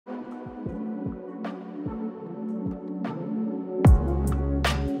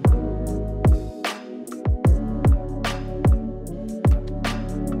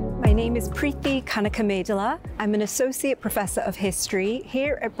Prithi Kanakamedala. I'm an associate professor of history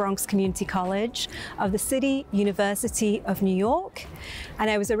here at Bronx Community College of the City University of New York, and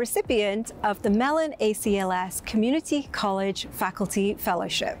I was a recipient of the Mellon ACLS Community College Faculty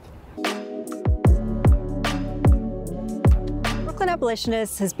Fellowship. Brooklyn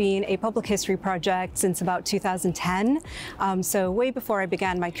Abolitionists has been a public history project since about 2010, so way before I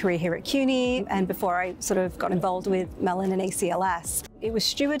began my career here at CUNY and before I sort of got involved with Mellon and ACLS. It was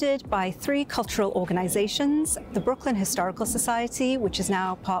stewarded by three cultural organizations: the Brooklyn Historical Society, which is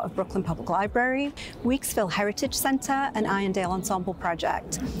now part of Brooklyn Public Library, Weeksville Heritage Center, and Irondale Ensemble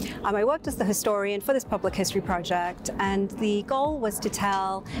Project. I worked as the historian for this public history project, and the goal was to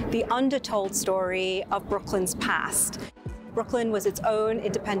tell the undertold story of Brooklyn's past. Brooklyn was its own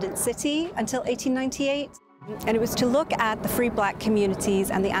independent city until 1898, and it was to look at the free black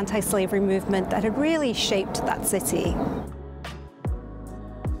communities and the anti-slavery movement that had really shaped that city.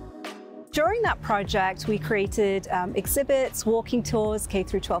 During that project, we created exhibits, walking tours,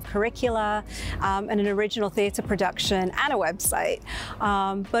 K-12 curricula, and an original theatre production and a website.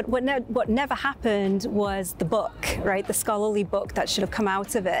 But what never happened was the book, right? The scholarly book that should have come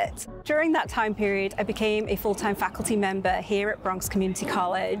out of it. During that time period, I became a full-time faculty member here at Bronx Community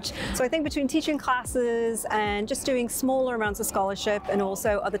College. So I think between teaching classes and just doing smaller amounts of scholarship and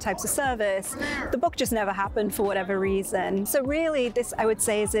also other types of service, the book just never happened for whatever reason. So really, this, I would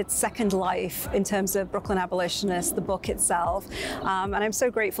say, is its second life in terms of Brooklyn Abolitionists, the book itself. And I'm so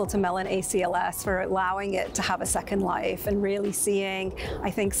grateful to Mellon ACLS for allowing it to have a second life and really seeing,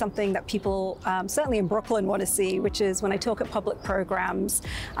 I think, something that people, certainly in Brooklyn, want to see, which is when I talk at public programs,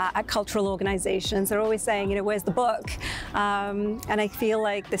 at cultural organizations, they're always saying, you know, where's the book? And I feel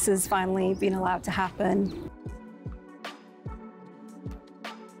like this has finally been allowed to happen.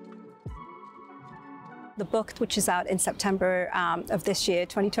 The book, which is out in September of this year,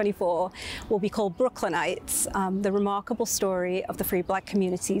 2024, will be called Brooklynites, the remarkable story of the free black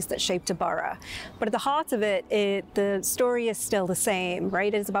communities that shaped a borough. But at the heart of it, the story is still the same,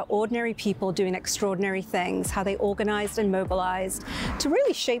 right? It is about ordinary people doing extraordinary things, how they organized and mobilized to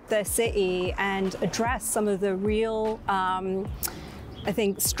really shape their city and address some of the real I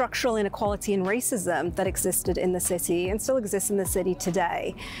think, structural inequality and racism that existed in the city and still exists in the city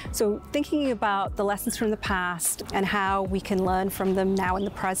today. So thinking about the lessons from the past and how we can learn from them now in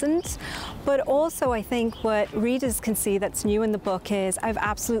the present. But also, I think what readers can see that's new in the book is I've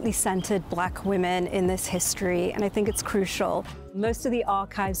absolutely centered black women in this history, and I think it's crucial. Most of the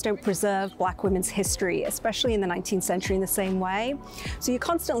archives don't preserve black women's history, especially in the 19th century, in the same way. So you're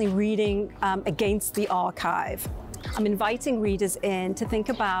constantly reading against the archive. I'm inviting readers in to think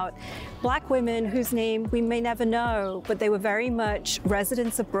about black women whose name we may never know, but they were very much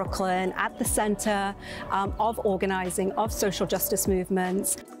residents of Brooklyn, at the center of organizing, of social justice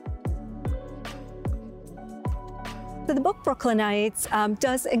movements. So the book Brooklynites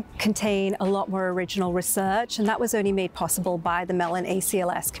does contain a lot more original research, and that was only made possible by the Mellon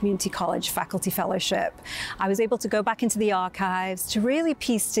ACLS Community College Faculty Fellowship. I was able to go back into the archives to really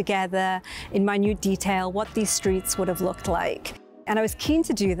piece together in minute detail what these streets would have looked like. And I was keen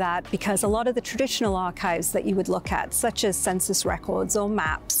to do that because a lot of the traditional archives that you would look at, such as census records or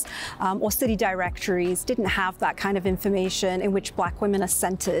maps or city directories, didn't have that kind of information in which black women are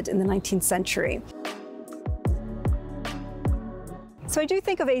centered in the 19th century. So I do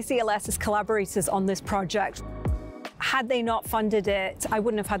think of ACLS as collaborators on this project. Had they not funded it, I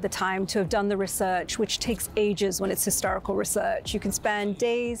wouldn't have had the time to have done the research, which takes ages when it's historical research. You can spend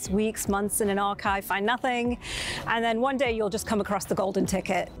days, weeks, months in an archive, find nothing, and then one day you'll just come across the golden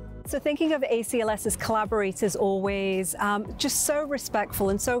ticket. So thinking of ACLS as collaborators always, just so respectful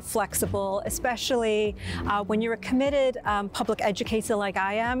and so flexible, especially when you're a committed public educator like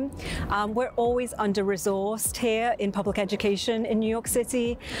I am. We're always under-resourced here in public education in New York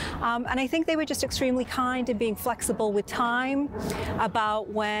City. And I think they were just extremely kind in being flexible with time about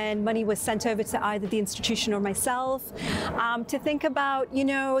when money was sent over to either the institution or myself, to think about, you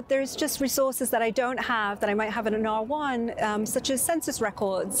know, there's just resources that I don't have that I might have in an R1, such as census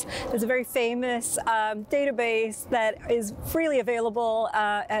records. There's a very famous database that is freely available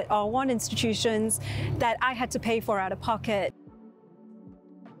at R1 institutions that I had to pay for out of pocket.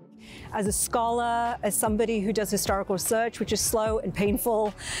 As a scholar, as somebody who does historical research, which is slow and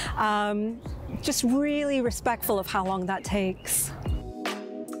painful, just really respectful of how long that takes.